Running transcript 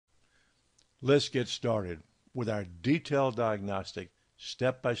Let's get started with our detailed diagnostic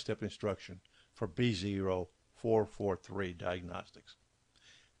step-by-step instruction for P0443 Diagnostics.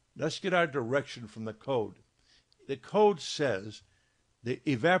 Let's get our direction from the code. The code says the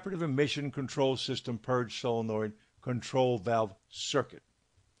evaporative emission control system purge solenoid control valve circuit.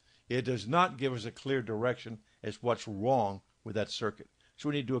 It does not give us a clear direction as what's wrong with that circuit, so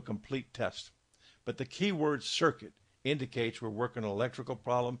we need to do a complete test. But the keyword circuit indicates we're working an electrical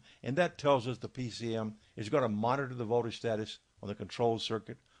problem, and that tells us the PCM is going to monitor the voltage status on the control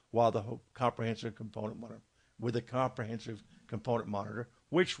circuit while the comprehensive component monitor, with a comprehensive component monitor,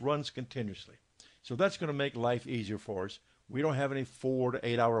 which runs continuously. So that's going to make life easier for us. We don't have any 4 to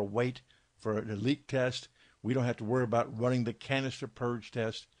 8 hour wait for a leak test. We don't have to worry about running the canister purge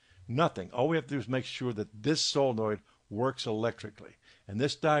test. Nothing. All we have to do is make sure that this solenoid works electrically. And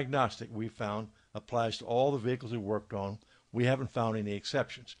this diagnostic we found applies to all the vehicles we worked on. We haven't found any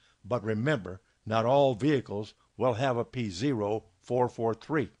exceptions. But remember, not all vehicles will have a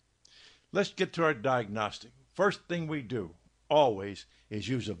P0443. Let's get to our diagnostic. First thing we do, always, is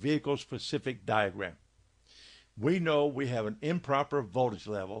use a vehicle-specific diagram. We know we have an improper voltage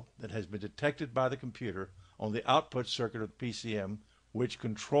level that has been detected by the computer on the output circuit of the PCM, which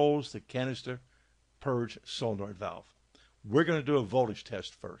controls the canister purge solenoid valve. We're going to do a voltage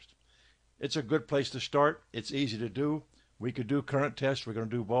test first. It's a good place to start. It's easy to do. We could do current tests. We're going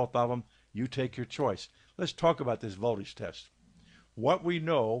to do both of them. You take your choice. Let's talk about this voltage test. What we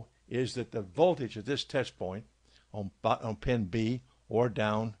know is that the voltage at this test point on pin B or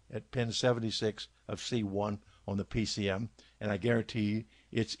down at pin 76 of C1 on the PCM, and I guarantee you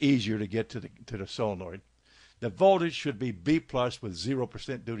it's easier to get to the solenoid. The voltage should be B plus with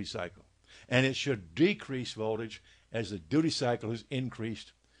 0% duty cycle, and it should decrease voltage as the duty cycle is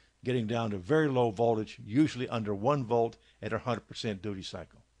increased, getting down to very low voltage, usually under 1 volt at 100% duty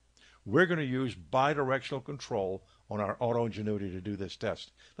cycle. We're going to use bidirectional control on our auto ingenuity to do this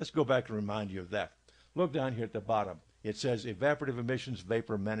test. Let's go back and remind you of that. Look down here at the bottom. It says evaporative emissions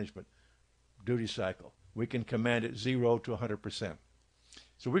vapor management duty cycle. We can command it 0 to 100%.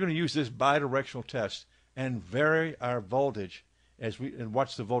 So we're going to use this bidirectional test and vary our voltage and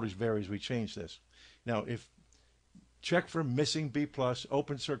watch the voltage vary as we change this. Now, check for missing B plus,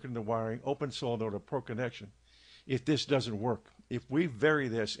 open circuit in the wiring, open solenoid, or poor connection. If this doesn't work, if we vary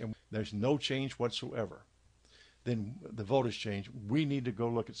this and there's no change whatsoever, then the voltage change, we need to go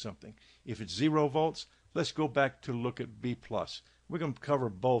look at something. If it's 0 volts, let's go back to look at B plus. We're going to cover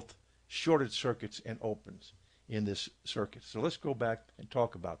both shorted circuits and opens in this circuit. So let's go back and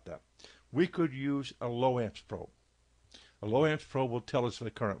talk about that. We could use a low amps probe. A low amps probe will tell us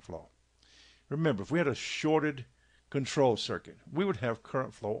the current flow. Remember, if we had a shorted control circuit, we would have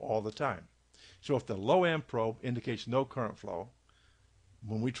current flow all the time. So if the low amp probe indicates no current flow,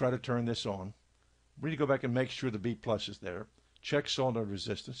 when we try to turn this on, we need to go back and make sure the B plus is there, check solenoid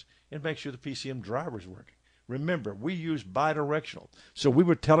resistance, and make sure the PCM driver is working. Remember, we use bidirectional, so we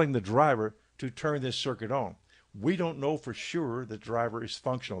were telling the driver to turn this circuit on. We don't know for sure the driver is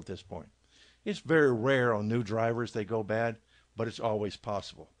functional at this point. It's very rare on new drivers they go bad, but it's always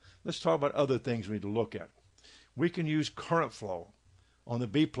possible. Let's talk about other things we need to look at. We can use current flow on the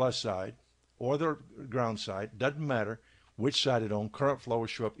B plus side or the ground side. Doesn't matter which side it's on. Current flow will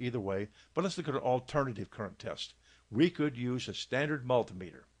show up either way. But let's look at an alternative current test. We could use a standard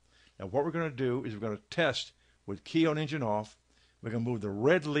multimeter. Now what we're going to do is we're going to test with key on engine off. We're going to move the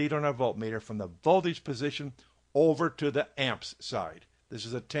red lead on our voltmeter from the voltage position over to the amps side. This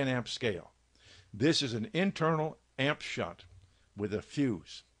is a 10 amp scale. This is an internal amp shunt with a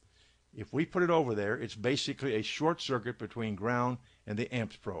fuse. If we put it over there, it's basically a short circuit between ground and the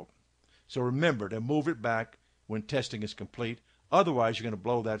amps probe. So remember to move it back when testing is complete. Otherwise, you're going to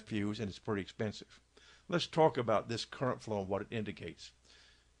blow that fuse, and it's pretty expensive. Let's talk about this current flow and what it indicates.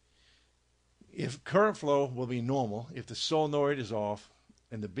 If current flow will be normal, if the solenoid is off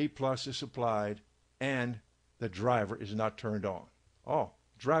and the B plus is supplied and the driver is not turned on. Oh,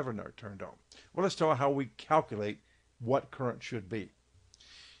 driver not turned on. Well, let's talk about how we calculate what current should be.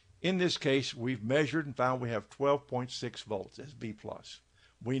 In this case, we've measured and found we have 12.6 volts as B plus.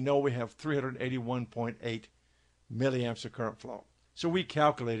 We know we have 381.8 milliamps of current flow. So we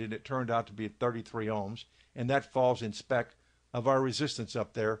calculated it turned out to be 33 ohms, and that falls in spec of our resistance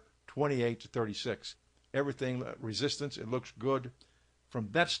up there, 28 to 36. Everything, resistance, it looks good. From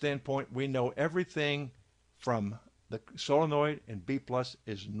that standpoint, we know everything from the solenoid and B plus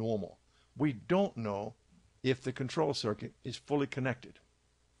is normal. We don't know if the control circuit is fully connected.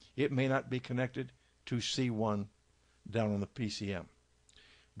 It may not be connected to C1 down on the PCM.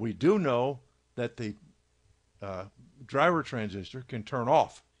 We do know that the driver transistor can turn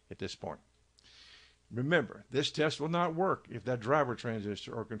off at this point. Remember, this test will not work if that driver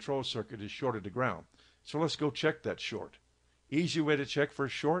transistor or control circuit is shorted to ground. So let's go check that short. Easy way to check for a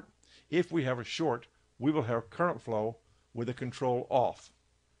short: if we have a short, we will have current flow with the control off.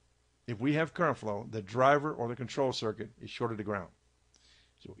 If we have current flow, the driver or the control circuit is shorted to ground.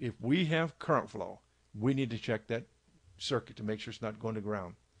 So if we have current flow, we need to check that circuit to make sure it's not going to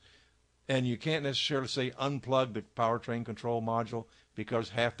ground. And you can't necessarily say unplug the powertrain control module, because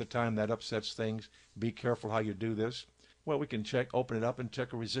half the time that upsets things. Be careful how you do this. Well, we can open it up and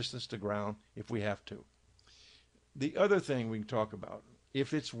check a resistance to ground if we have to. The other thing we can talk about,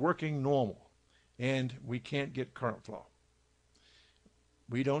 if it's working normal and we can't get current flow,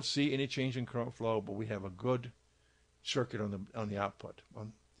 we don't see any change in current flow, but we have a good circuit on the output.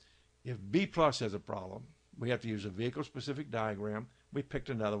 If B plus has a problem, we have to use a vehicle-specific diagram. We picked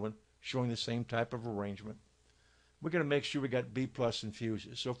another one showing the same type of arrangement. We're going to make sure we got B plus in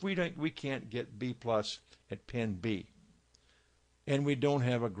fuses. So if we can't get B plus at pin B, and we don't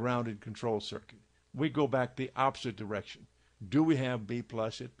have a grounded control circuit, we go back the opposite direction. Do we have B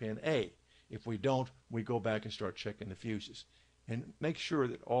plus at pin A? If we don't, we go back and start checking the fuses. And make sure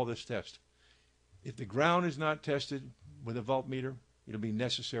that all this tests. If the ground is not tested with a voltmeter, it'll be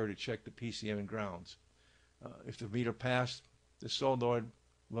necessary to check the PCM and grounds. If the meter passed, the solenoid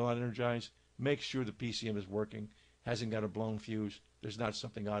will not energize. Make sure the PCM is working, hasn't got a blown fuse, there's not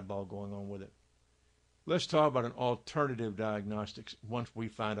something oddball going on with it. Let's talk about an alternative diagnostics. Once we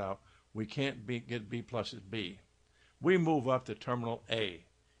find out we can't get B plus at B, we move up to terminal A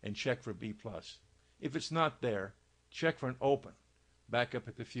and check for B plus. If it's not there, check for an open, back up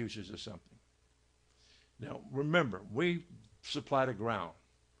at the fuses or something. Now remember, we supplied a ground.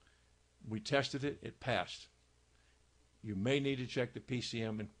 We tested it, it passed. You may need to check the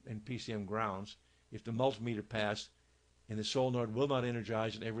PCM and PCM grounds. If the multimeter passed and the solenoid will not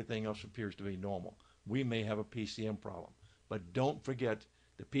energize and everything else appears to be normal, we may have a PCM problem. But don't forget,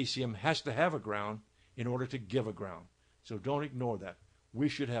 the PCM has to have a ground in order to give a ground. So don't ignore that. We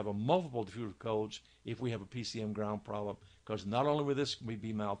should have a multiple diffuser codes if we have a PCM ground problem, because not only will this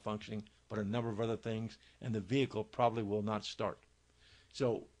be malfunctioning, but a number of other things, and the vehicle probably will not start.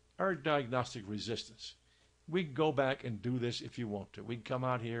 So our diagnostic resistance, we can go back and do this if you want to. We can come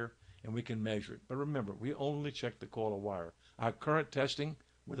out here and we can measure it. But remember, we only check the coil of wire. Our current testing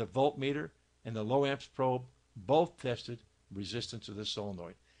with a voltmeter and the low amps probe both tested resistance of the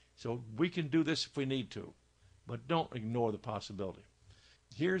solenoid. So we can do this if we need to, but don't ignore the possibility.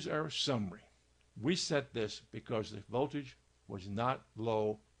 Here's our summary. We set this because the voltage was not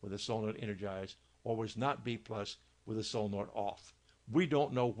low with the solenoid energized, or was not B plus with the solenoid off. We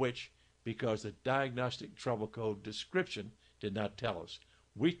don't know which, because the diagnostic trouble code description did not tell us.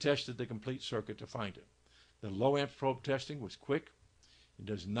 We tested the complete circuit to find it. The low amp probe testing was quick. It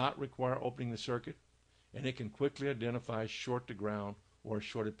does not require opening the circuit, and it can quickly identify short to ground or a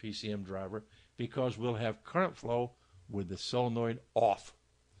shorted PCM driver, because we'll have current flow with the solenoid off.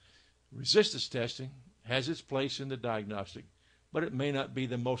 Resistance testing has its place in the diagnostic, but it may not be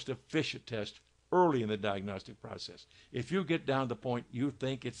the most efficient test early in the diagnostic process. If you get down to the point you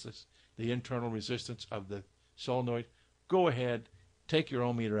think it's the internal resistance of the solenoid, go ahead, take your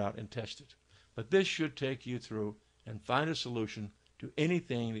ohm meter out and test it. But this should take you through and find a solution to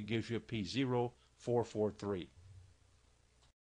anything that gives you a P0443.